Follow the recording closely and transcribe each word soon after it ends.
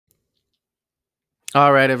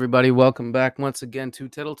All right, everybody, welcome back once again to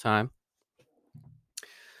Tittle Time.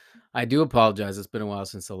 I do apologize. It's been a while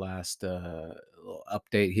since the last little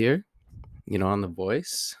update here, on the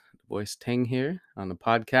voice ting here on the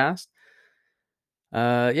podcast.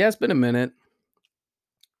 Yeah, it's been a minute.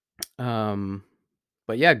 Um,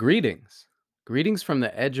 but yeah, greetings from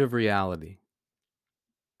the edge of reality.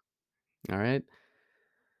 All right,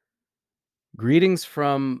 greetings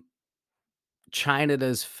from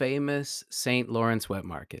China's famous St. Lawrence wet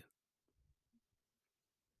market.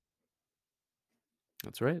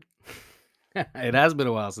 That's right. It has been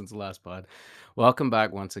a while since the last pod. Welcome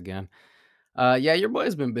back once again. Yeah, your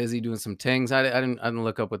boy's been busy doing some things. I didn't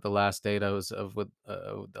look up what the last date I was of what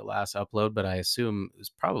the last upload, but I assume it was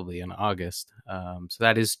probably in August. So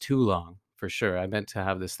that is too long for sure. I meant to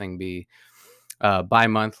have this thing be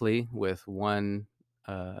bi-monthly with one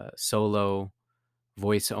solo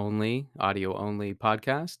voice only, audio only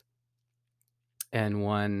podcast and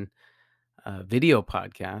one video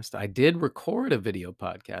podcast. I did record a video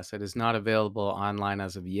podcast that is not available online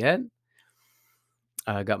as of yet.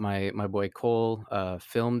 I got my boy Cole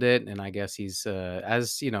filmed it, and I guess he's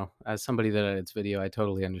as somebody that edits video, I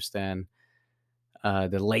totally understand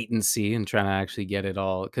the latency and trying to actually get it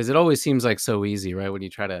all, because it always seems like so easy, right? When you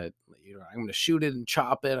try to, I'm going to shoot it and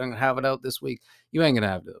chop it, I'm going to have it out this week. You ain't gonna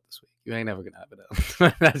have it out this week. You ain't never gonna have it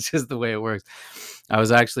out. That's just the way it works. I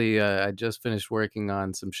was actually I just finished working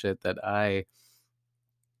on some shit that my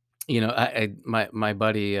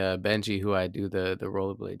buddy Benji, who I do the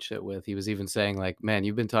rollerblade shit with, he was even saying like, "Man,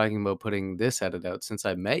 you've been talking about putting this edit out since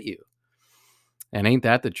I met you, and ain't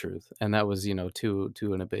that the truth?" And that was 2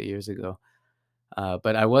 and a bit years ago.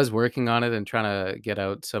 But I was working on it and trying to get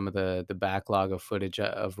out some of the backlog of footage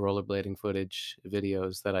of rollerblading footage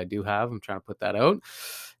videos that I do have. I'm trying to put that out,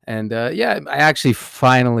 and yeah, I actually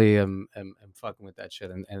finally am fucking with that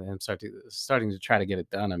shit and starting to try to get it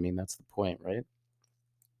done. I mean, that's the point, right?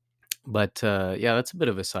 But yeah, that's a bit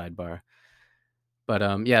of a sidebar.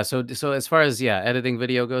 But yeah, so as far as editing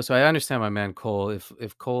video goes, so I understand my man Cole.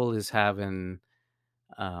 If Cole is having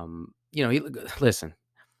he listen,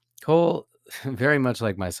 Cole very much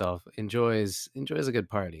like myself enjoys a good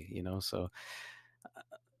party, so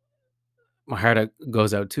my heart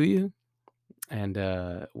goes out to you, and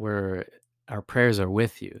we're our prayers are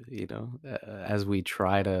with you, as we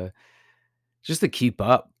try to just to keep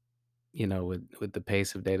up, with the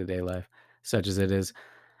pace of day-to-day life such as it is.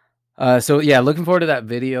 So yeah, looking forward to that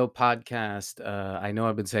video podcast. I know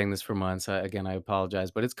I've been saying this for months. Again, I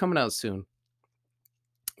apologize, but it's coming out soon.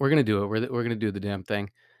 We're gonna do it. We're gonna do the damn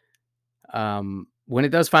thing. When it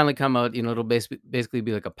does finally come out, it'll basically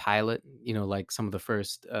be like a pilot. Like some of the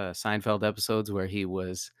first Seinfeld episodes where he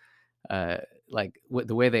was uh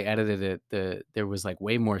the way they edited it. There was like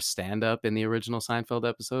way more stand up in the original Seinfeld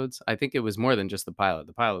episodes. I think it was more than just the pilot.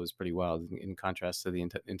 The pilot was pretty wild in contrast to the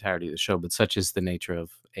entirety of the show. But such is the nature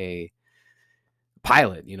of a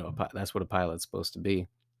pilot. That's what a pilot's supposed to be.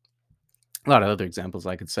 A lot of other examples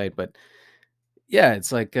I could cite, but yeah,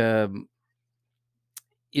 it's like the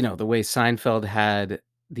way Seinfeld had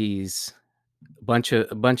these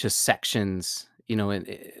a bunch of sections,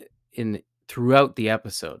 in throughout the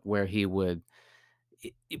episode where he would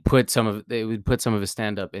they would put some of his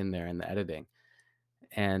stand up in there in the editing,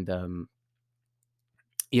 and that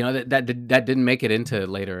didn't make it into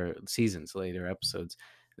later seasons, later episodes.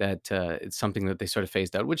 That it's something that they sort of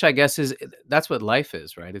phased out, which I guess that's what life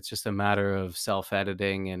is, right? It's just a matter of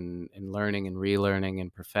self-editing and learning and relearning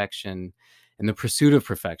and perfection and the pursuit of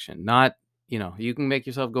perfection. Not, you can make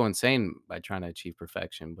yourself go insane by trying to achieve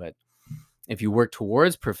perfection, but if you work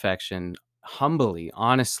towards perfection humbly,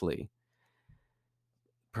 honestly,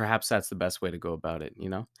 perhaps that's the best way to go about it.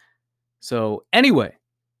 So anyway,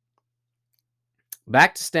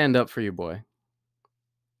 back to stand up for your boy.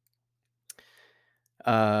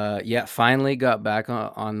 Yeah, finally got back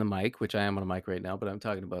on the mic, which I am on a mic right now, but I'm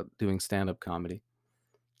talking about doing stand-up comedy.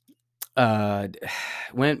 D-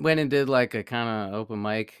 went and did like a kind of open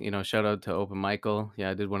mic, shout out to Open Michael. Yeah,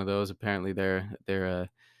 I did one of those. Apparently they're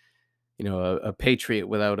a patriot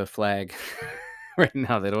without a flag right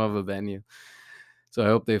now. They don't have a venue. So I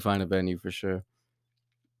hope they find a venue for sure.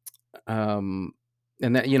 Um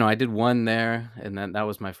and that, I did one there, and then that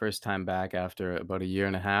was my first time back after about a year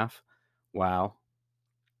and a half. Wow.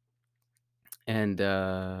 And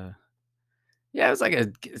yeah, it's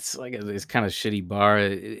this kind of shitty bar.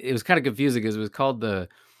 It was kind of confusing because it was called the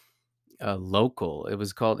Local. It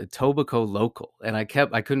was called Etobicoke Local, and I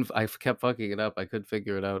kept fucking it up. I couldn't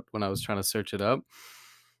figure it out when I was trying to search it up,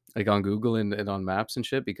 like on Google and on Maps and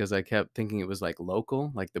shit, because I kept thinking it was like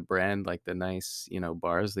local, like the brand, like the nice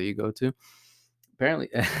bars that you go to. apparently,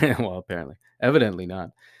 well, apparently, evidently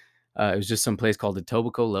not. It was just some place called the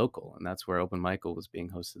Tobico Local, and that's where Open Michael was being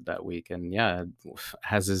hosted that week. And yeah,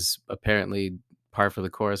 as is apparently par for the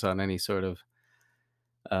course on any sort of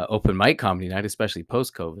open mic comedy night, especially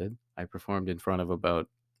post COVID. I performed in front of about,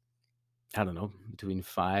 I don't know, between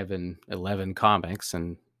 5 and 11 comics,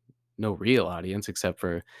 and no real audience except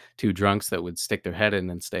for two drunks that would stick their head in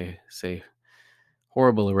and say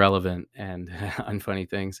horrible, irrelevant, and unfunny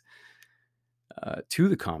things to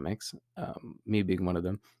the comics. Me being one of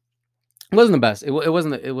them. It wasn't the best. It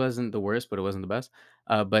wasn't the worst, but it wasn't the best.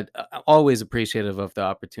 But always appreciative of the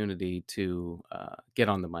opportunity to get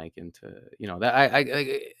on the mic and to, that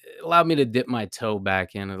I allowed me to dip my toe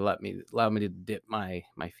back in, and allowed me to dip my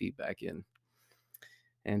feet back in.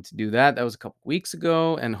 And to do that, that was a couple weeks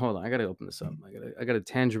ago. And hold on, I gotta open this up. I got a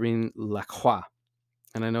Tangerine La Croix.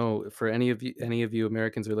 And I know for any of you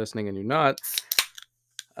Americans are listening, and you're not.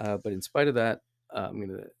 But in spite of that, I'm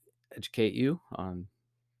gonna educate you on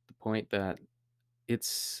the point that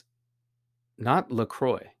it's not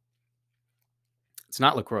LaCroix. It's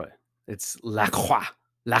not LaCroix. It's Lacroix.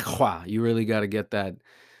 Lacroix. You really got to get that.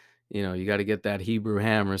 You got to get that Hebrew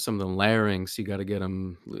ham or some of the larynx. You got to get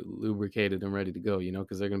them lubricated and ready to go.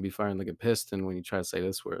 Because they're gonna be firing like a piston when you try to say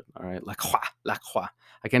this word. All right, Lacroix. Lacroix.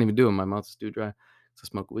 I can't even do it. My mouth is too dry. So I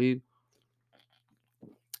smoke weed.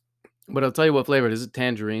 But I'll tell you what flavor it is. It's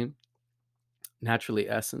tangerine, naturally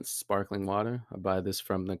essence, sparkling water. I buy this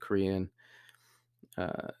from the Korean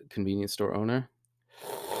convenience store owner,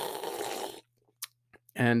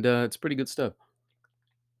 and it's pretty good stuff.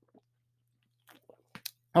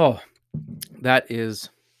 Oh, that is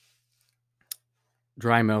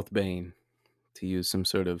dry mouth bane, to use some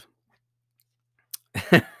sort of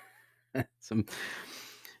some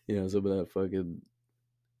some of that fucking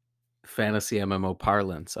fantasy MMO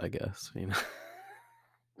parlance, I guess.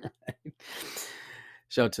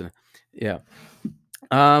 Shout out to yeah.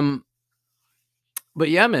 But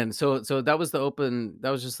yeah, man. So that was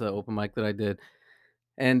just the open mic that I did,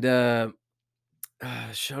 and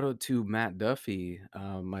shout out to Matt Duffy,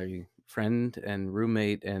 my friend and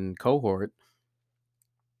roommate and cohort.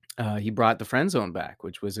 He brought the Friend Zone back,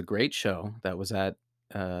 which was a great show. That was at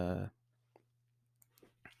uh,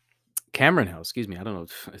 Cameron House. Excuse me. I don't know.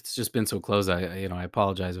 It's just been so close. I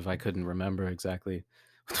apologize if I couldn't remember exactly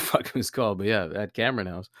what the fuck it was called. But yeah, at Cameron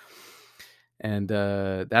House, and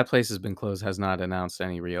that place has been closed. Has not announced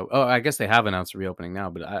any reopen. Oh, I guess they have announced a reopening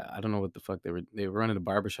now, but I don't know what the fuck they were running a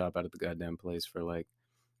barbershop out of the goddamn place for like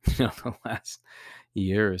the last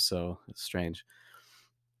year or so. It's strange.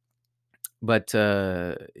 But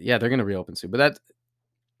yeah, they're gonna reopen soon. But that's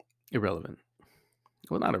irrelevant.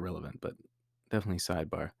 Well, not irrelevant, but definitely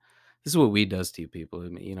sidebar. This is what weed does to you people. I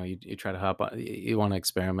mean, you try to hop on, you want to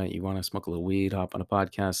experiment, you want to smoke a little weed, hop on a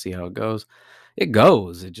podcast, see how it goes. It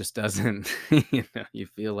goes. It just doesn't. You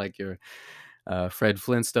feel like you're Fred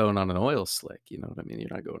Flintstone on an oil slick. You know what I mean? You're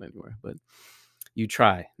not going anywhere, but you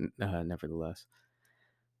try nevertheless.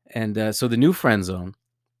 And so the new Friend Zone,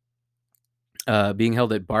 being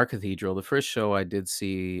held at Bar Cathedral. The first show I did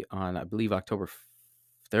see on, I believe, October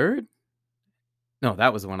 3rd. No,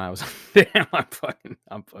 that was the one I was on. Damn,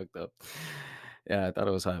 I'm fucked up. Yeah, I thought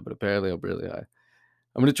it was high, but apparently I'm really high.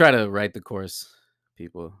 I'm gonna try to write the course,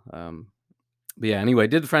 people. But yeah, anyway,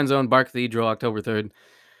 did the Friend Zone, Bar Cathedral, October 3rd.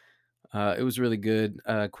 It was really good.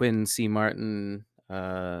 Quinn C. Martin,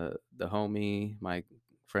 the homie, my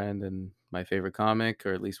friend, and my favorite comic,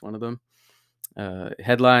 or at least one of them,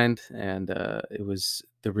 headlined, and it was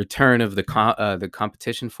the return of the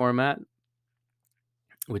competition format,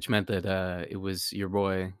 which meant that it was your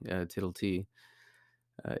boy Tittle T,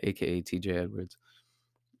 aka TJ Edwards,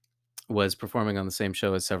 was performing on the same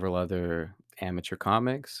show as several other amateur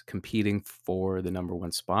comics, competing for the number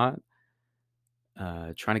one spot,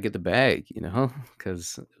 trying to get the bag,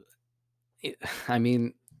 because I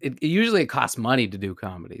mean, it costs money to do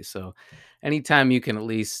comedy. So anytime you can at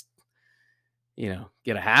least,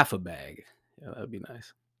 get a half a bag, that would be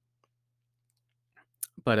nice.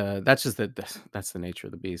 But that's just that's the nature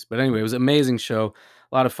of the beast. But anyway, it was an amazing show,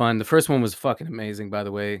 a lot of fun. The first one was fucking amazing, by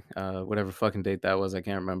the way. Whatever fucking date that was, I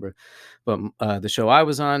can't remember. But the show I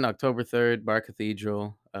was on, October 3rd, Bar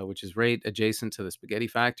Cathedral, which is right adjacent to the Spaghetti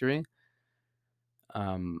Factory.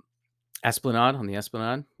 Esplanade, on the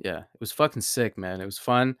Esplanade. Yeah, it was fucking sick, man. It was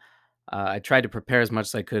fun. I tried to prepare as much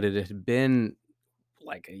as I could. It had been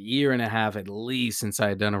like a year and a half at least since I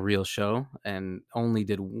had done a real show, and only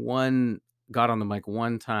got on the mic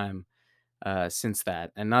one time since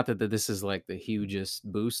that. And not that this is like the hugest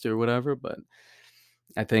boost or whatever, but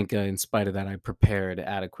I think in spite of that, I prepared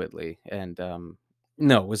adequately. And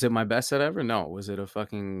no, was it my best set ever? No. Was it a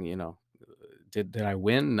fucking, Did I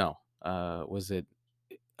win? No. Was it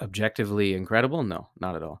objectively incredible? No,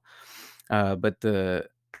 not at all. But the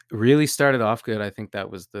really started off good. I think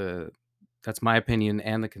that's my opinion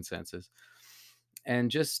and the consensus.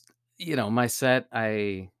 And just, my set,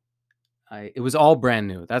 it was all brand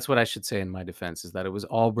new. That's what I should say in my defense, is that it was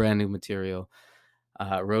all brand new material.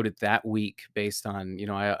 Wrote it that week based on,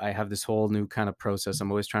 I have this whole new kind of process. I'm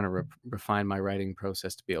always trying to refine my writing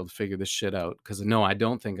process to be able to figure this shit out. Because no, I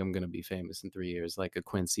don't think I'm going to be famous in 3 years like a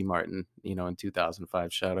Quincy Martin, in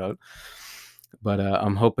 2005. Shout out. But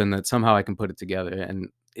I'm hoping that somehow I can put it together. And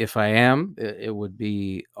if I am, it would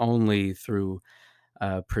be only through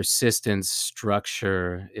persistence,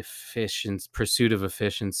 structure, pursuit of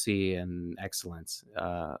efficiency, and excellence.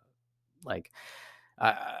 Like,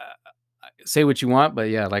 I, say what you want, but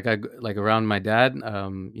yeah, like around my dad,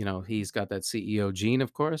 he's got that CEO gene,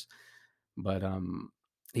 of course, but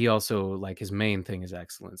he also, like, his main thing is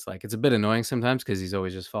excellence. Like, it's a bit annoying sometimes because he's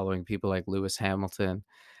always just following people like Lewis Hamilton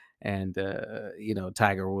and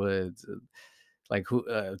Tiger Woods, like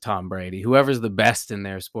Tom Brady, whoever's the best in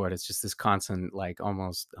their sport. It's just this constant, like,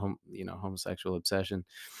 almost homosexual obsession,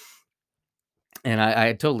 and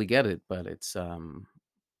I totally get it, but it's so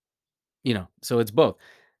it's both.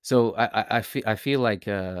 So I feel like,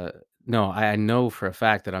 no, I know for a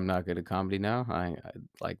fact that I'm not good at comedy now.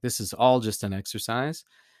 Like, this is all just an exercise,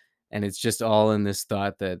 and it's just all in this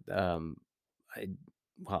thought that, I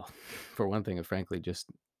well, for one thing, frankly, just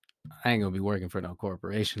I ain't gonna be working for no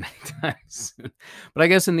corporation anytime soon. But I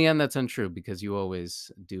guess in the end, that's untrue because you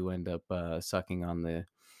always do end up sucking on the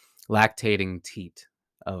lactating teat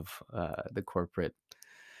of the corporate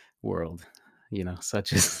world,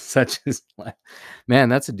 such as such as life. Man,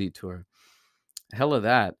 that's a detour. Hell of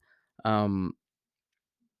that. Um,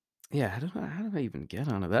 yeah, how did I even get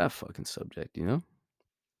onto that fucking subject,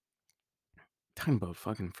 Talking about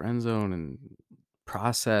fucking friend zone and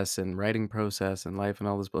process and writing process and life and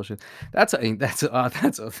all this bullshit. That's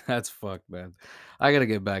fucked, man. I gotta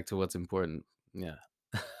get back to what's important. Yeah.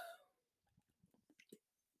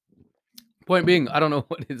 Point being, I don't know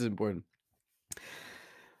what is important.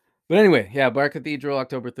 But anyway, yeah, Bar Cathedral,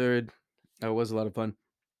 October 3rd. That was a lot of fun.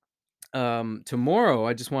 Tomorrow,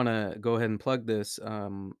 I just want to go ahead and plug this.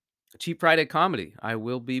 Cheap Friday Comedy. I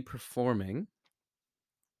will be performing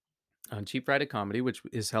on Cheap Friday Comedy, which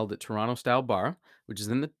is held at Toronto Style Bar, which is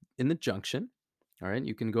in the Junction. All right,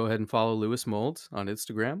 you can go ahead and follow Lewis Molds on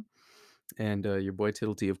Instagram, and your boy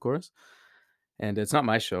Tittle T, of course. And it's not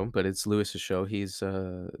my show, but it's Lewis's show.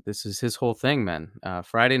 This is his whole thing, man.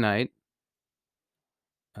 Friday night,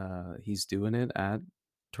 he's doing it at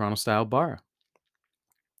Toronto Style Bar.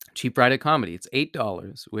 Cheap Friday Comedy. It's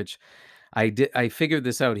 $8, which I figured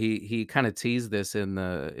this out. He kind of teased this in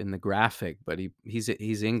the graphic, but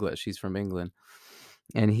he's English. He's from England,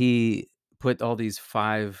 and he put all these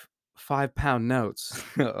five-pound notes,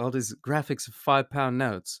 all these graphics of 5-pound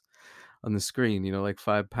notes on the screen. Like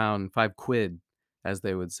 5 pound, 5 quid, as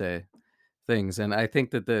they would say, things. And I think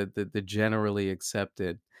that the generally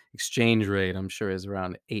accepted exchange rate, I'm sure, is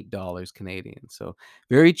around $8 Canadian. So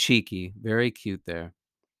very cheeky, very cute there.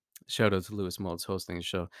 Shout out to Lewis Molds hosting the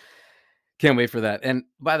show. Can't wait for that. And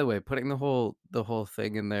by the way, putting the whole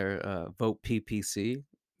thing in there, vote PPC,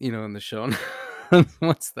 in the show.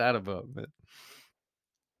 What's that about, man?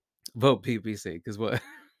 Vote PPC, because what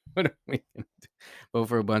what are we gonna do? Vote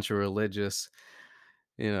for a bunch of religious,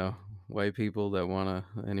 white people that wanna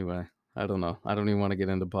anyway. I don't know. I don't even want to get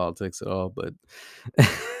into politics at all, but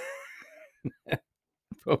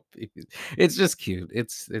vote PPC. It's just cute.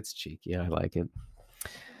 It's cheeky. I like it.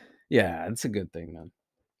 Yeah, it's a good thing, man.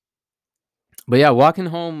 But yeah, walking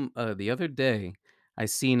home the other day, I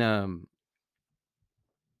seen um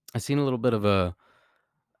I seen a little bit of a,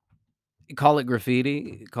 call it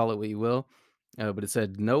graffiti, call it what you will, but it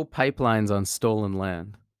said no pipelines on stolen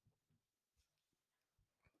land.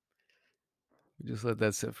 Just let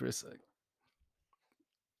that sit for a sec.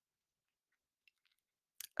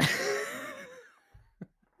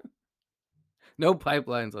 No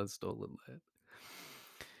pipelines on stolen land.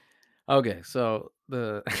 Okay, so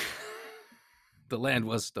the the land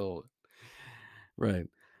was stolen, right?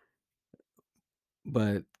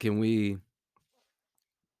 But can we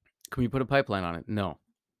put a pipeline on it? No,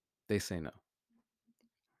 they say no.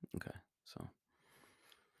 Okay, so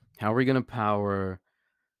how are we gonna power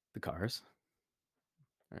the cars?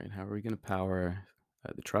 All right, how are we gonna power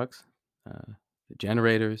the trucks, the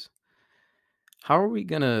generators? How are we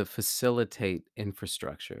gonna facilitate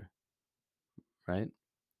infrastructure, right?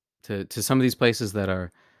 To some of these places that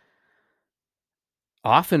are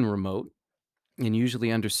often remote and usually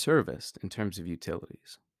underserviced in terms of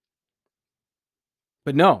utilities.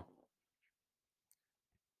 But no.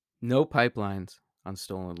 No pipelines on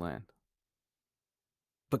stolen land.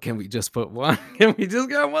 But can we just put one? Can we just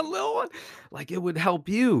get one little one? Like, it would help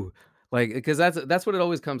you. Like, because that's what it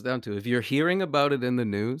always comes down to. If you're hearing about it in the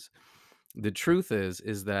news, the truth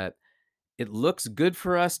is that it looks good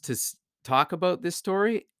for us to talk about this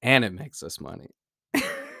story, and it makes us money.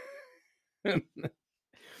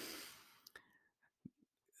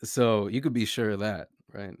 So you could be sure of that,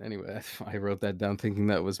 right? Anyway, I wrote that down thinking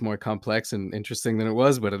that was more complex and interesting than it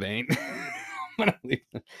was, but it ain't. I'm gonna leave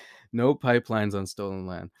it. No pipelines on stolen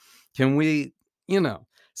land. Can we,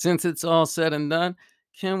 since it's all said and done,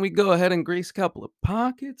 can we go ahead and grease a couple of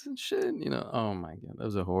pockets and shit? Oh my god, that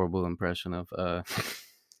was a horrible impression of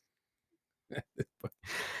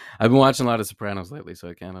I've been watching a lot of Sopranos lately, so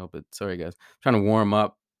I can't help it. Sorry guys. Trying to warm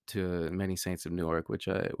up to Many Saints of Newark, which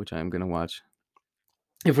I am gonna watch.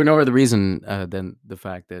 If for no other reason than the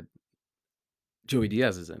fact that Joey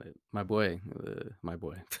Diaz is in it. My boy,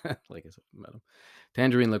 like I said, met him.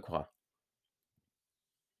 Tangerine Lacroix.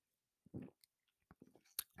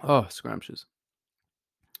 Oh, scrumptious.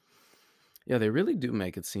 Yeah, they really do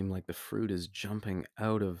make it seem like the fruit is jumping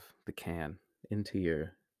out of the can into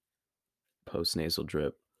your post nasal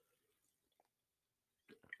drip.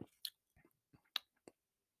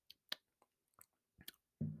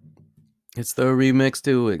 It's the remix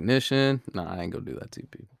to Ignition. Nah, I ain't gonna do that to you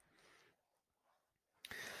people.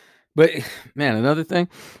 But man, another thing.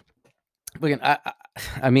 Again,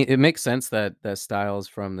 I mean, it makes sense that styles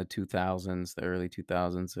from the 2000s, the early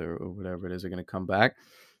 2000s, or whatever it is, are gonna come back.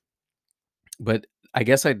 But I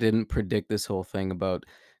guess I didn't predict this whole thing about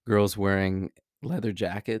girls wearing leather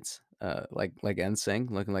jackets, like NSYNC,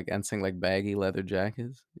 looking like NSYNC, like baggy leather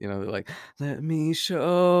jackets. They're like, "Let me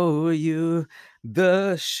show you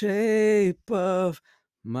the shape of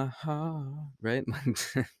my heart," right?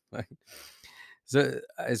 Like, so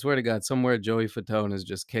I swear to God, somewhere Joey Fatone is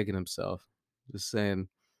just kicking himself, just saying,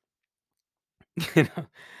 you know,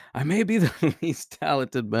 I may be the least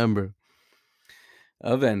talented member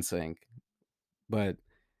of NSYNC, but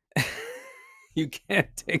you can't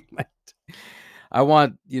take my. I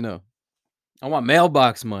want, I want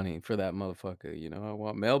mailbox money for that motherfucker. I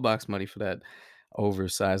want mailbox money for that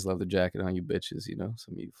oversized leather jacket on you bitches.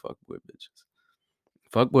 Some of you fuckboy bitches.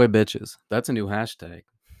 Fuckboy bitches. That's a new hashtag.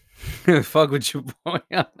 Fuck with your boy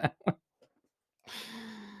on that one.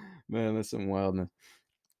 Man, that's some wildness.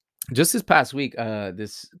 Just this past week,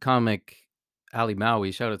 this comic Ali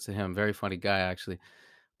Maui, shout out to him, very funny guy actually.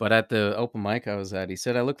 But at the open mic I was at, he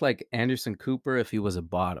said I looked like Anderson Cooper if he was a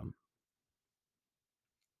bottom.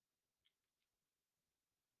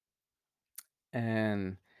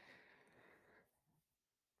 And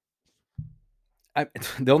I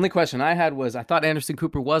the only question I had was I thought Anderson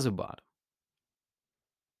Cooper was a bottom.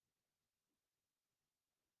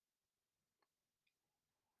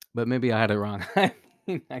 But maybe I had it wrong. I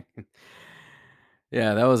mean,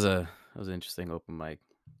 yeah, that was an interesting open mic.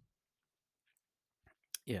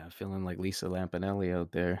 Yeah, feeling like Lisa Lampanelli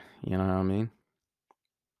out there. You know what I mean?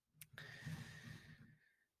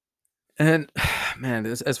 And man,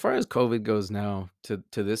 as far as COVID goes now, to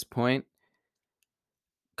this point,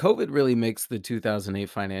 COVID really makes the 2008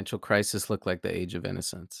 financial crisis look like the age of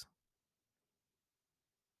innocence.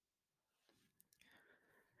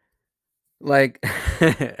 Like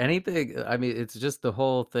anything, I mean, it's just the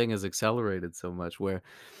whole thing is accelerated so much where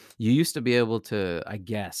you used to be able to, I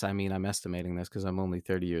guess, I mean, I'm estimating this because I'm only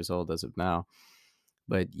 30 years old as of now,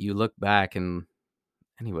 but you look back and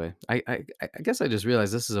anyway, I guess I just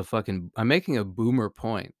realized this is I'm making a boomer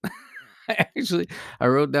point. I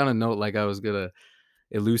wrote down a note like I was gonna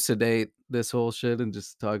elucidate this whole shit and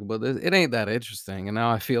just talk about this. It ain't that interesting, and now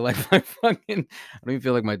I feel like I don't even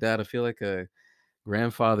feel like my dad. I feel like a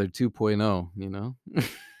grandfather 2.0.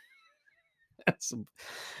 That's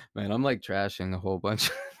man. I'm like trashing a whole bunch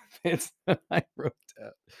of bits that I wrote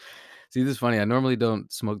down. See, this is funny. I normally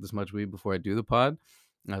don't smoke this much weed before I do the pod,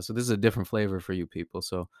 so this is a different flavor for you people.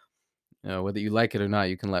 So whether you like it or not,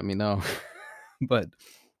 you can let me know. But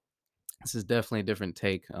this is definitely a different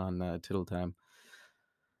take on Tittle Time.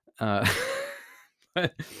 Uh,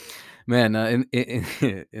 but, man,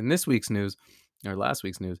 in this week's news or last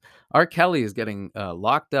week's news, R. Kelly is getting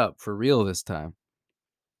locked up for real this time,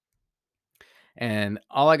 and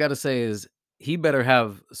all I got to say is he better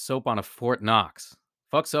have soap on a Fort Knox.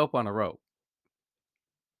 Fuck soap on a rope.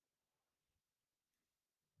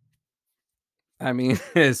 I mean,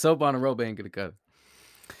 soap on a rope ain't gonna cut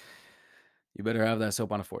it. You better have that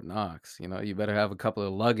soap on a Fort Knox. You better have a couple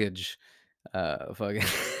of luggage, fucking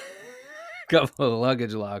couple of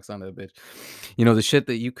luggage locks on that bitch. The shit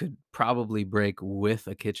that you could probably break with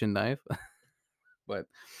a kitchen knife, but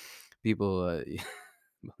people,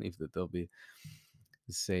 believe that they'll be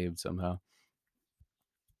saved somehow.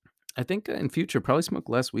 I think in future probably smoke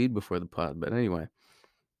less weed before the pod, but anyway,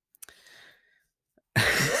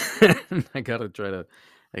 I gotta try to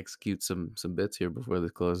execute some bits here before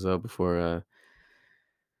this closes out before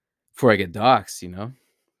I get doxxed, you know.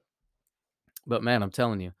 But man, I'm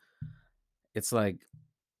telling you, it's like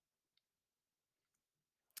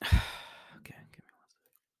okay, give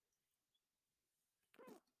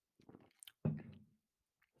me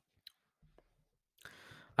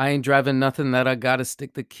I ain't driving nothing that I gotta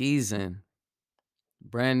stick the keys in.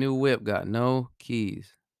 Brand new whip, got no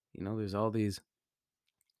keys. You know, there's all these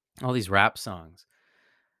rap songs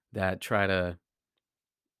that try to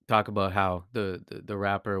talk about how the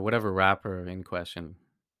rapper, whatever rapper in question,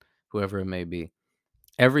 whoever it may be,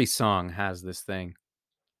 every song has this thing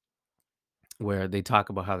where they talk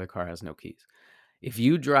about how their car has no keys. If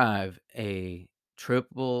you drive a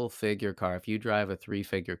triple figure car, if you drive a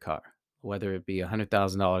three-figure car, whether it be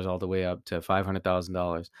 $100,000 all the way up to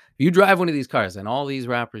 $500,000, if you drive one of these cars, and all these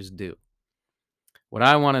rappers do, what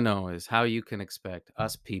I want to know is how you can expect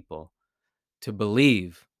us people to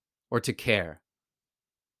believe or to care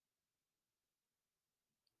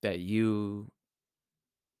that you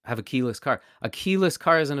have a keyless car. A keyless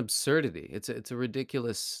car is an absurdity. It's a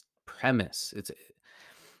ridiculous premise. It's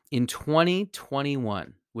in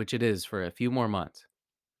 2021, which it is for a few more months.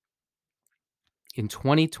 In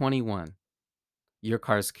 2021, your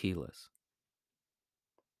car's keyless.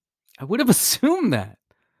 I would have assumed that.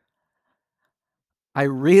 I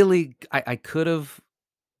could have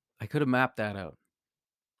mapped that out.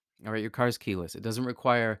 All right, your car's keyless. It doesn't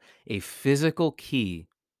require a physical key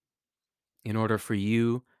in order for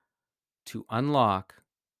you to unlock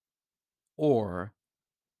or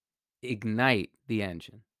ignite the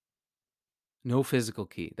engine. No physical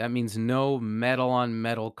key. That means no metal on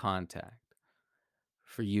metal contact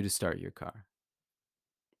for you to start your car.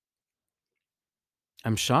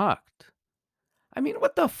 I'm shocked. I mean,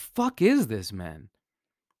 what the fuck is this, man?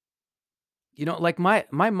 You know, like my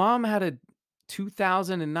mom had a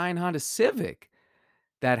 2009 Honda Civic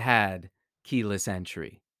that had keyless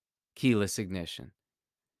entry, keyless ignition.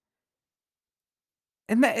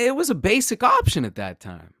 And that it was a basic option at that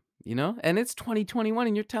time, you know? And it's 2021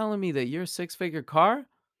 and you're telling me that your six-figure car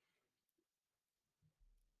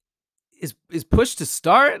is push to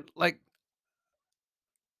start? Like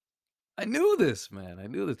I knew this, man. I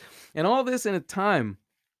knew this. And all this in a time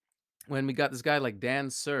when we got this guy like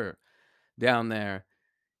Dan Sur down there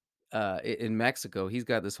in Mexico. He's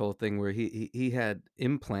got this whole thing where he had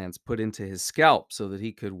implants put into his scalp so that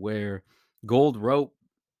he could wear gold rope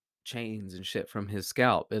chains and shit from his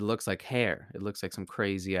scalp. It looks like hair. It looks like some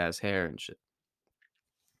crazy ass hair and shit.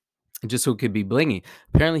 Just so it could be blingy.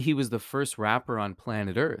 Apparently, he was the first rapper on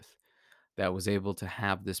planet Earth that was able to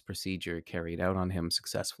have this procedure carried out on him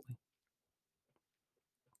successfully.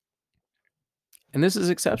 And this is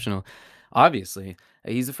exceptional. Obviously,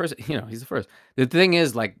 he's the first, you know, he's the first. The thing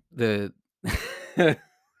is like the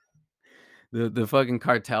the fucking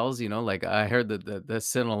cartels, you know, like I heard that the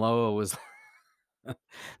Sinaloa was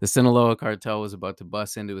the Sinaloa cartel was about to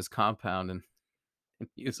bust into his compound and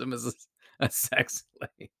use him as a sex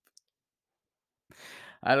slave.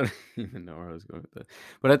 I don't even know where I was going with that.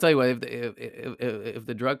 But I tell you what, if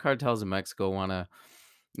the drug cartels in Mexico want to,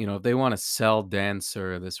 you know, if they want to sell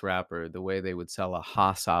Dancer, this rapper, the way they would sell a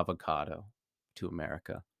Haas avocado to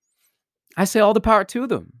America, I say all the power to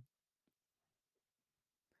them.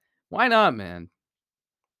 Why not, man?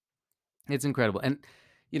 It's incredible. And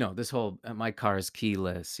you know, this whole my car is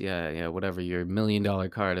keyless. Yeah, yeah, whatever. Your $1 million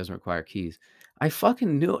car doesn't require keys. I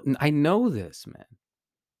fucking knew I know this, man.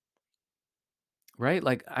 Right?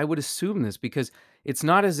 Like I would assume this because it's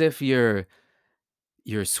not as if your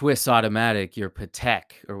Swiss automatic, your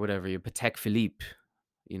Patek or whatever, your Patek Philippe,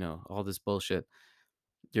 you know, all this bullshit,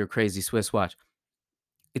 your crazy Swiss watch.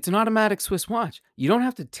 It's an automatic Swiss watch. You don't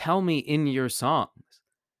have to tell me in your songs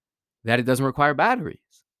that it doesn't require batteries.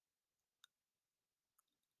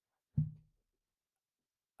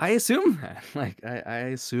 I assume that. Like I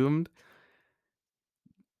assumed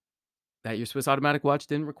that your Swiss automatic watch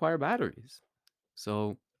didn't require batteries.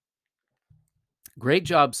 So great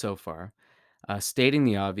job so far. Stating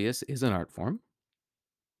the obvious is an art form,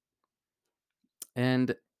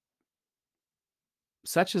 and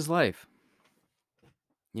such is life.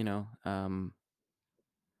 You know,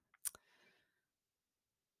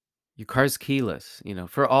 your car's keyless. You know,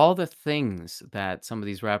 for all the things that some of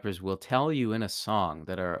these rappers will tell you in a song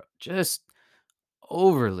that are just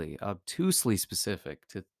overly obtusely specific,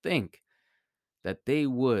 to think that they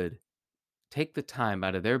would take the time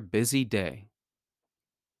out of their busy day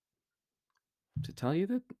to tell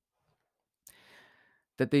you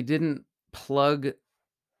that they didn't plug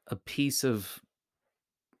a piece of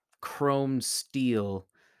chrome steel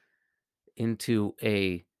into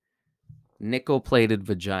a nickel-plated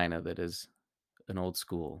vagina that is an old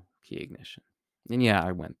school key ignition. And yeah,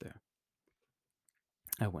 I went there.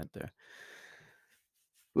 I went there.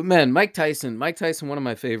 But man, Mike Tyson, one of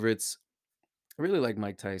my favorites. I really like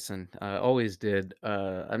Mike Tyson. I always did.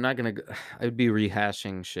 I'm not gonna. I'd be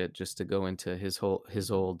rehashing shit just to go into his old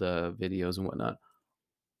videos and whatnot,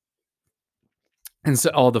 and so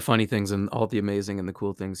all the funny things and all the amazing and the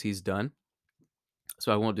cool things he's done.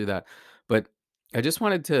 So I won't do that. But I just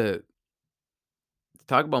wanted to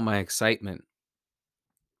talk about my excitement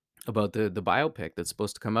about the biopic that's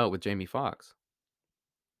supposed to come out with Jamie Foxx.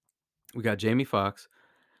 We got Jamie Foxx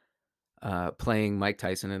playing Mike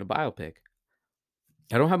Tyson in a biopic.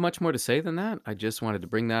 I don't have much more to say than that. I just wanted to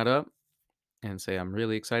bring that up and say I'm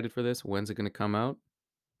really excited for this. When's it going to come out?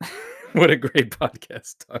 What a great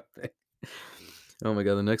podcast topic. Oh my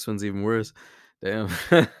god, the next one's even worse. Damn.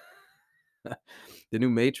 The new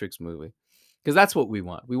Matrix movie. Because that's what we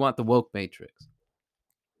want. We want the woke Matrix.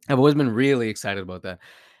 I've always been really excited about that.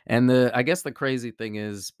 And I guess the crazy thing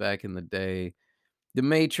is back in the day, the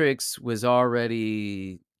Matrix was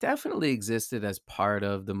already definitely existed as part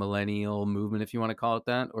of the millennial movement, if you want to call it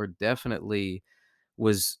that, or definitely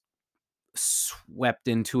was swept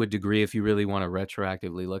into a degree, if you really want to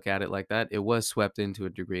retroactively look at it like that. It was swept into a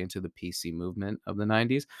degree into the PC movement of the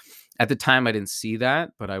 90s. At the time I didn't see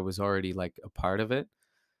that, but I was already like a part of it.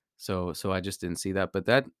 So I just didn't see that. But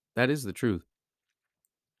that is the truth.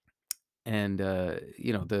 And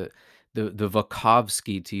the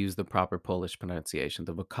Wachowski, to use the proper Polish pronunciation,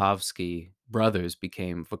 the Wachowski brothers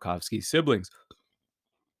became Wachowski siblings.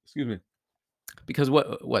 Excuse me. Because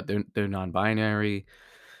what they're non-binary,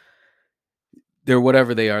 they're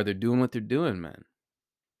whatever they are, they're doing what they're doing, man.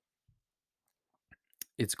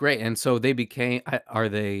 It's great. And so they became are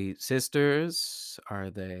they sisters?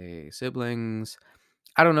 Are they siblings?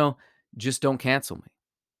 I don't know. Just don't cancel me.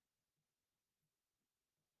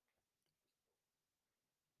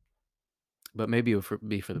 But maybe it would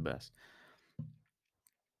be for the best.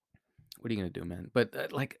 What are you gonna do, man?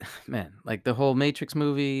 But like, man, like the whole Matrix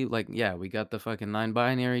movie, like, yeah, we got the fucking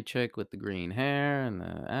non-binary chick with the green hair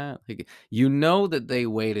and like, you know that they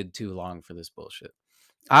waited too long for this bullshit.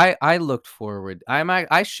 I looked forward.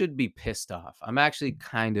 I should be pissed off. I'm actually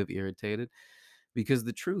kind of irritated because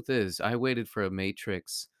the truth is, I waited for a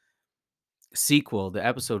Matrix sequel, the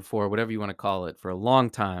episode 4, whatever you want to call it, for a long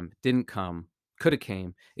time. Didn't come. Could have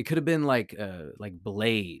came. It could have been like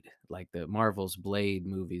Blade, like the Marvel's Blade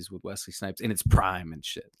movies with Wesley Snipes in its prime and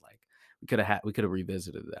shit. Like we could have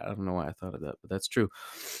revisited that. I don't know why I thought of that, but that's true.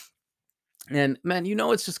 And man, you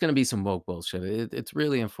know it's just gonna be some woke bullshit. It's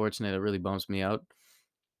really unfortunate. It really bums me out.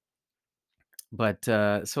 But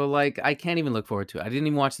so like I can't even look forward to it. I didn't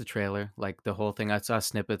even watch the trailer, like the whole thing. I saw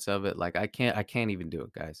snippets of it. Like I can't even do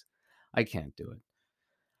it, guys. I can't do it.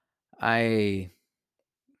 I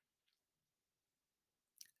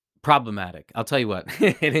Problematic. I'll tell you what.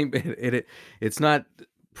 It ain't it's not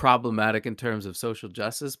problematic in terms of social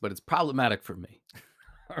justice, but it's problematic for me.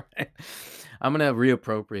 All right. I'm gonna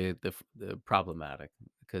reappropriate the problematic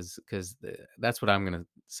because that's what I'm gonna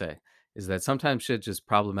say is that sometimes shit just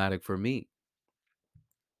problematic for me,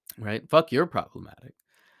 right? Fuck, you're problematic.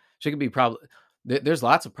 Shit can be There's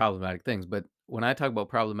lots of problematic things, but when I talk about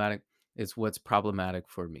problematic, it's what's problematic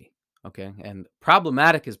for me. Okay, and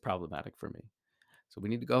problematic is problematic for me. So we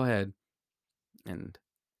need to go ahead and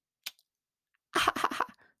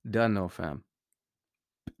done, no fam.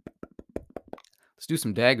 Let's do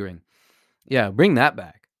some daggering. Yeah, bring that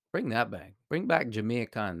back. Bring that back. Bring back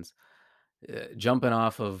Jamaicans jumping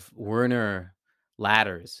off of Werner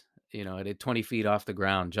ladders, at 20 feet off the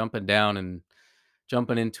ground, jumping down and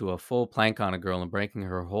jumping into a full plank on a girl and breaking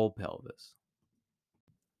her whole pelvis.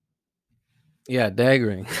 Yeah,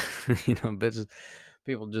 daggering. Bitches,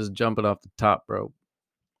 people just jumping off the top rope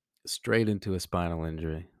straight into a spinal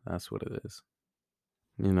injury. That's what it is,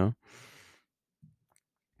 you know?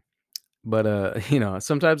 But,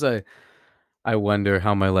 sometimes I wonder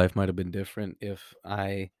how my life might have been different if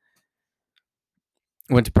I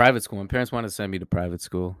went to private school. My parents wanted to send me to private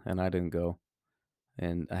school, and I didn't go.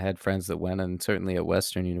 And I had friends that went, and certainly at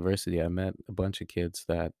Western University, I met a bunch of kids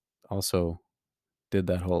that also did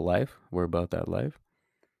that whole life, were about that life.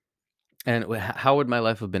 And how would my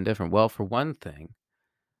life have been different? Well, for one thing,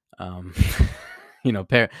 um,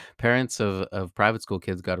 parents of private school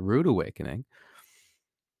kids got a rude awakening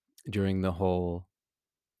during the whole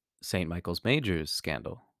St. Michael's Majors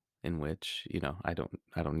scandal. in which, I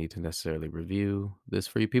don't need to necessarily review this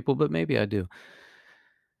for you people, but maybe I do.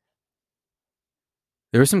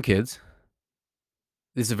 There were some kids.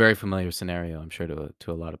 This is a very familiar scenario, I'm sure,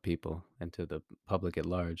 to a lot of people and to the public at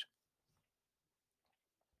large.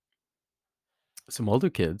 Some older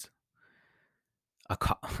kids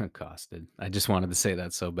accosted. I just wanted to say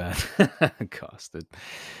that so bad. Accosted.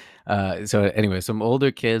 So anyway, some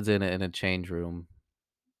older kids in a change room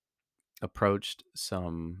approached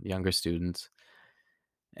some younger students,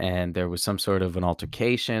 and there was some sort of an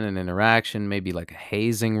altercation, an interaction, maybe like a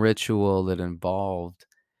hazing ritual that involved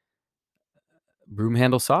broom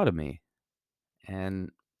handle sodomy.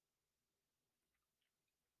 And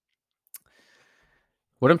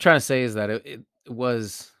what I'm trying to say is that it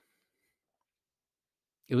was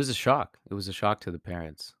a shock. It was a shock to the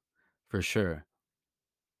parents, for sure,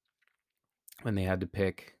 when they had to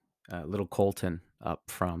pick little Colton up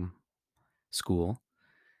from school,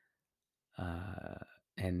 uh,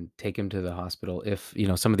 and take him to the hospital. If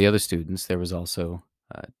some of the other students, there was also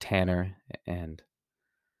Tanner and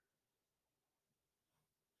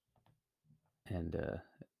and uh,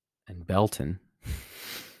 and Belton,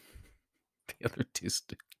 the other two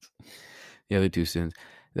students, the other two students,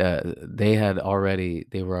 they were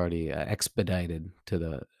already expedited to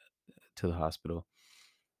the hospital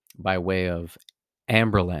by way of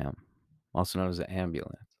Amberlam, also known as an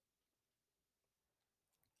ambulance.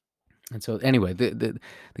 And so anyway, the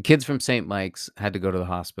kids from St. Mike's had to go to the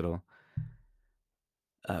hospital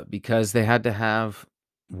because they had to have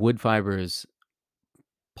wood fibers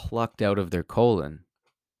plucked out of their colon,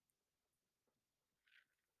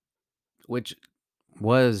 which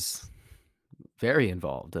was very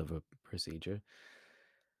involved of a procedure.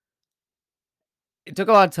 It took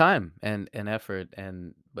a lot of time and effort,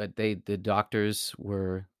 but the doctors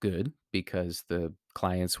were good because the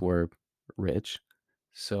clients were rich,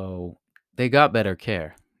 so they got better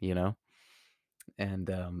care, and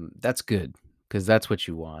that's good because that's what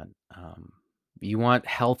you want. You want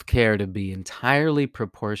healthcare to be entirely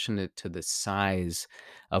proportionate to the size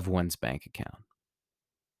of one's bank account.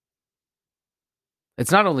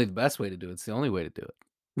 It's not only the best way to do it; it's the only way to do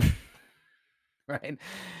it. Right?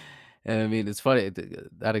 And I mean, it's funny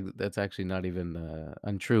that's actually not even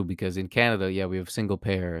untrue because in Canada, yeah, we have single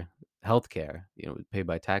payer healthcare, paid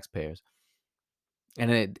by taxpayers, and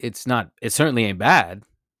it certainly ain't bad.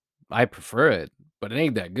 I prefer it, but it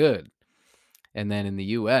ain't that good. And then in the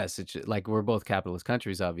U.S., like we're both capitalist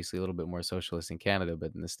countries, obviously a little bit more socialist in Canada,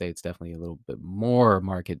 but in the States, definitely a little bit more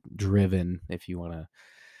market driven, if you want to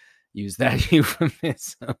use that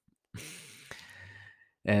euphemism.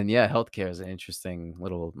 And yeah, healthcare is an interesting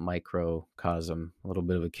little microcosm, a little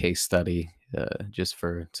bit of a case study, just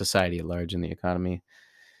for society at large in the economy.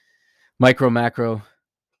 Micro, macro,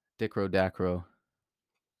 dicro, dacro.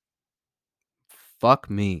 Fuck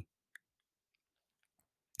me.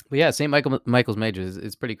 But yeah, Michael's Majors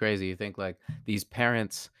is pretty crazy. You think like these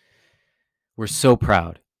parents were so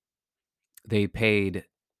proud. They paid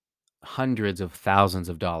hundreds of thousands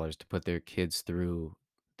of dollars to put their kids through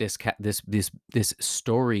this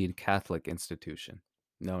storied Catholic institution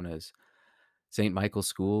known as St. Michael's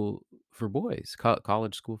School for Boys,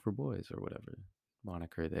 college school for boys, or whatever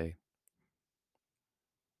moniker they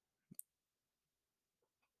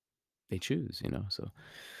choose, So,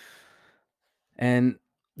 and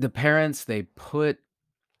the parents, they put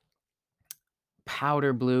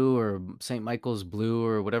powder blue or St. Michael's blue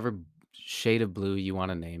or whatever shade of blue you want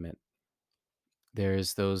to name it.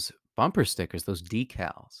 There's those bumper stickers, those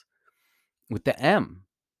decals with the M,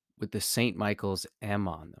 with the St. Michael's M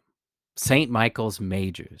on them. St. Michael's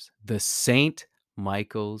Majors, the St.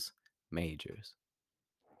 Michael's Majors.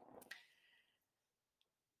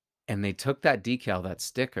 And they took that decal, that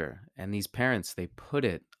sticker, and these parents, they put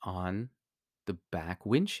it on the back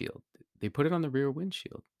windshield. They put it on the rear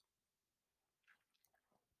windshield.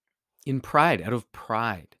 In pride, out of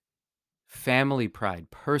pride, family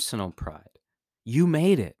pride, personal pride. You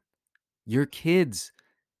made it. Your kids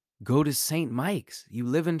go to St. Mike's. You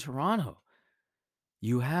live in Toronto.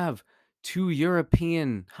 You have two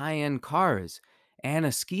European high-end cars and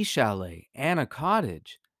a ski chalet and a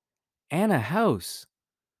cottage and a house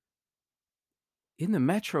in the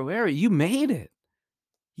metro area. You made it.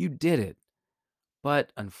 You did it.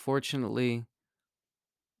 But unfortunately,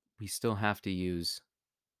 we still have to use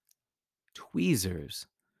tweezers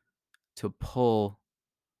to pull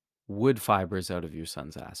wood fibers out of your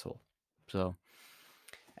son's asshole. So,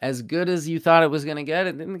 as good as you thought it was going to get,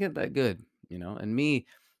 it didn't get that good, And me,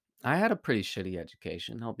 I had a pretty shitty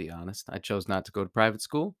education, I'll be honest. I chose not to go to private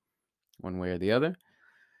school, one way or the other.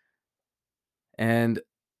 And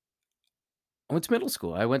I went to middle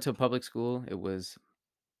school. I went to a public school. It was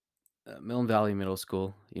Millen Valley Middle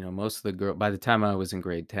School. Most of the by the time I was in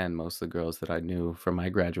grade 10, most of the girls that I knew from my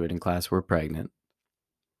graduating class were pregnant.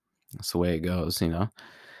 That's the way it goes.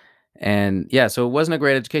 And yeah, so it wasn't a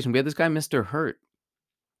great education. We had this guy, Mr. Hurt,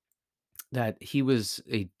 that he was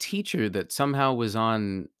a teacher that somehow was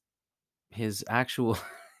on his actual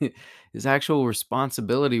his actual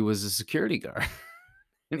responsibility was a security guard.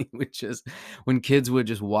 And he would just when kids would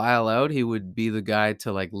just while out, he would be the guy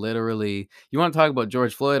to, like, literally you wanna talk about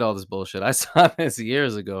George Floyd, all this bullshit. I saw this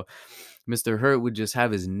years ago. Mr. Hurt would just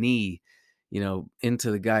have his knee,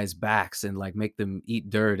 into the guys' backs and, like, make them eat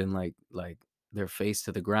dirt and, like, their face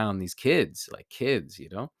to the ground, these kids, like, kids.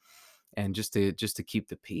 And just to keep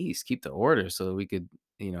the peace, keep the order so that we could,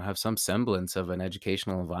 have some semblance of an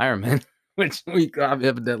educational environment, which we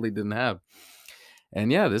evidently didn't have. And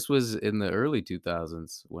yeah, this was in the early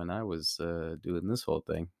 2000s when I was doing this whole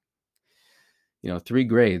thing. 3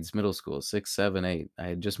 grades, middle school, 6, 7, 8. I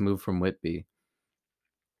had just moved from Whitby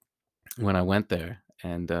when I went there.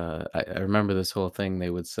 And I remember this whole thing they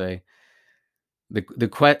would say.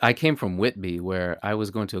 I came from Whitby, where I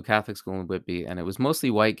was going to a Catholic school in Whitby, and it was mostly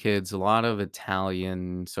white kids, a lot of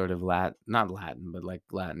Italian, sort of not Latin, but like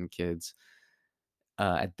Latin kids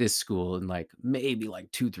at this school, and like maybe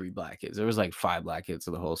like 2, 3 black kids. There was like 5 black kids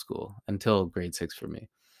in the whole school until grade 6 for me.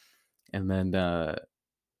 And then,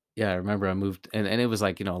 yeah, I remember I moved, and it was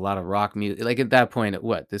like, a lot of rock music. Like at that point,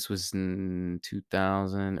 this was in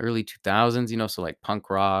 2000, early 2000s, so like punk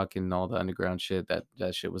rock and all the underground shit, that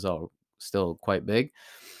shit was all still quite big.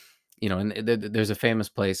 And there's a famous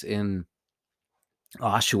place in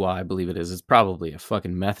Oshawa, I believe it is. It's probably a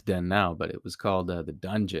fucking meth den now, but it was called the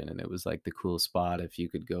Dungeon, and it was like the cool spot if you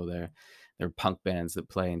could go there. There were punk bands that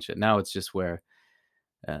play and shit. Now it's just where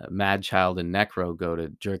Mad Child and Necro go to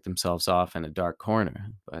jerk themselves off in a dark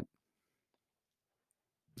corner. But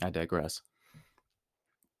I digress.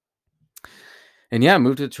 And yeah, I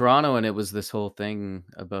moved to Toronto, and it was this whole thing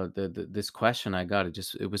about this question I got.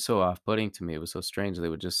 It was so off putting to me. It was so strange. They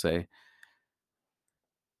would just say,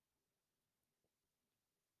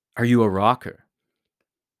 "Are you a rocker?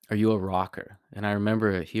 Are you a rocker?" And I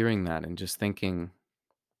remember hearing that and just thinking,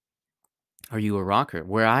 "Are you a rocker?"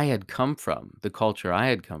 Where I had come from, the culture I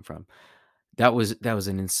had come from, that was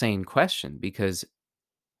an insane question because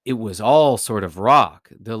it was all sort of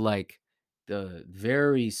rock. The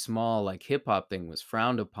very small, like, hip hop thing was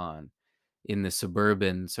frowned upon in the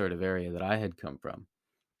suburban sort of area that I had come from.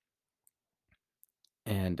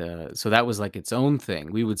 And, so that was, like, its own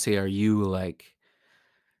thing. We would say, "Are you, like,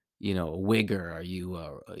 a wigger? Are you,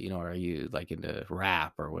 are you, like, into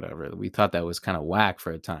rap or whatever?" We thought that was kinda whack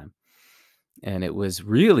for a time, and it was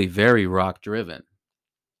really very rock driven.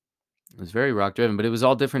 It was very rock driven, but it was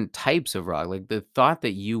all different types of rock. Like, the thought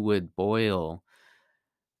that you would boil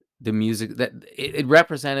the music that it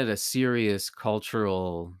represented a serious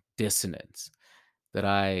cultural dissonance that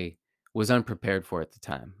I was unprepared for at the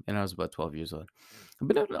time, and I was about 12 years old. I've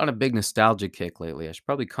been on a big nostalgia kick lately. I should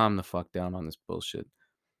probably calm the fuck down on this bullshit.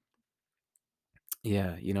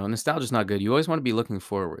 Yeah, nostalgia's not good. You always wanna be looking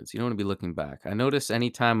forwards. You don't wanna be looking back. I notice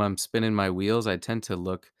anytime I'm spinning my wheels, I tend to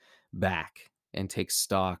look back and take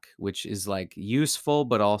stock, which is, like, useful,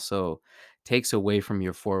 but also takes away from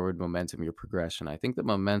your forward momentum, your progression. I think the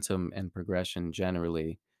momentum and progression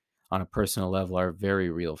generally, on a personal level, are very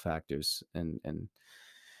real factors, and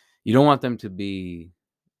you don't want them to be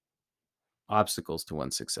obstacles to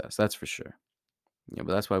one's success, that's for sure. Yeah,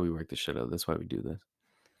 but that's why we work the shit out. That's why we do this.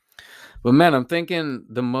 But man, I'm thinking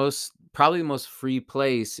probably the most free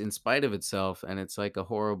place in spite of itself, and it's like a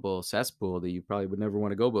horrible cesspool that you probably would never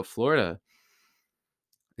want to go, but Florida.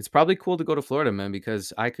 It's probably cool to go to Florida, man,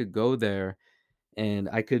 because I could go there and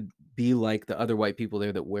I could be like the other white people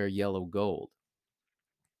there that wear yellow gold.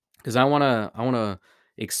 Because I wanna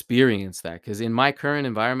experience that. Because in my current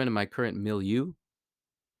environment, in my current milieu,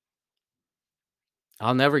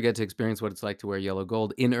 I'll never get to experience what it's like to wear yellow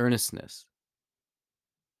gold in earnestness.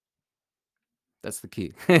 That's the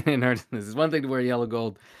key. In earnestness. It's one thing to wear yellow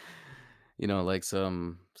gold, like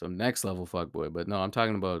some next level fuckboy. But no, I'm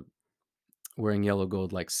talking about wearing yellow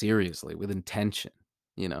gold like seriously with intention,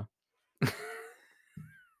 you know.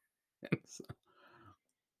 So,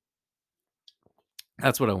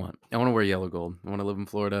 that's what I want. I want to wear yellow gold. I want to live in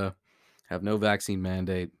Florida, have no vaccine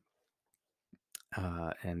mandate,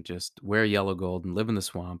 and just wear yellow gold and live in the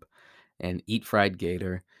swamp and eat fried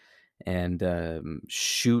gator and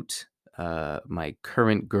shoot my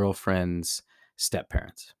current girlfriend's step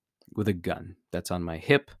parents with a gun that's on my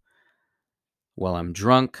hip while I'm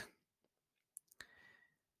drunk,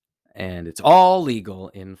 and it's all legal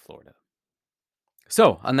in Florida.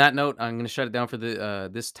 So, on that note, I'm gonna shut it down for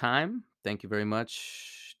this time. Thank you very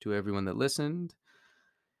much to everyone that listened,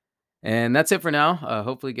 and that's it for now.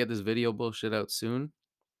 Hopefully, get this video bullshit out soon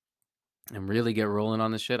and really get rolling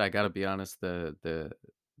on this shit. I gotta be honest, the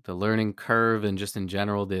learning curve and just in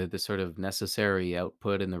general, the sort of necessary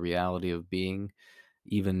output and the reality of being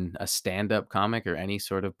even a stand-up comic or any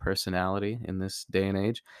sort of personality in this day and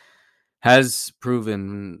age has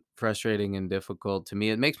proven frustrating and difficult to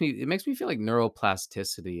me. It makes me feel like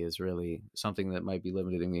neuroplasticity is really something that might be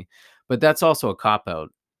limiting me. But that's also a cop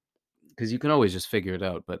out because you can always just figure it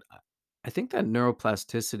out. But I think that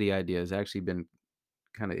neuroplasticity idea has actually been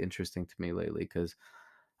kind of interesting to me lately because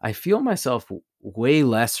I feel myself way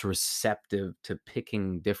less receptive to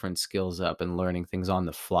picking different skills up and learning things on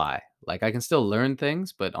the fly. Like I can still learn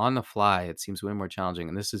things, but on the fly, it seems way more challenging.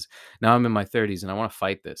 And this is now I'm in my 30s and I want to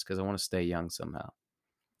fight this because I want to stay young somehow.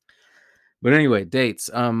 But anyway, dates.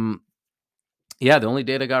 Yeah, the only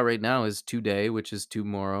date I got right now is today, which is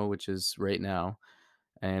tomorrow, which is right now.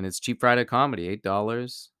 And it's Cheap Friday Comedy,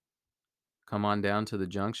 $8. Come on down to the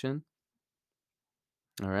junction.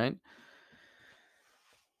 All right.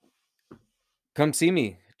 Come see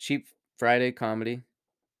me. Cheap Friday Comedy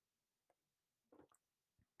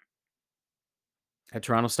at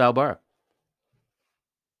Toronto Style Bar.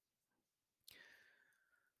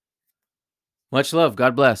 Much love.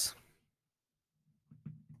 God bless.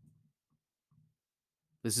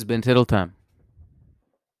 This has been Tittle Time.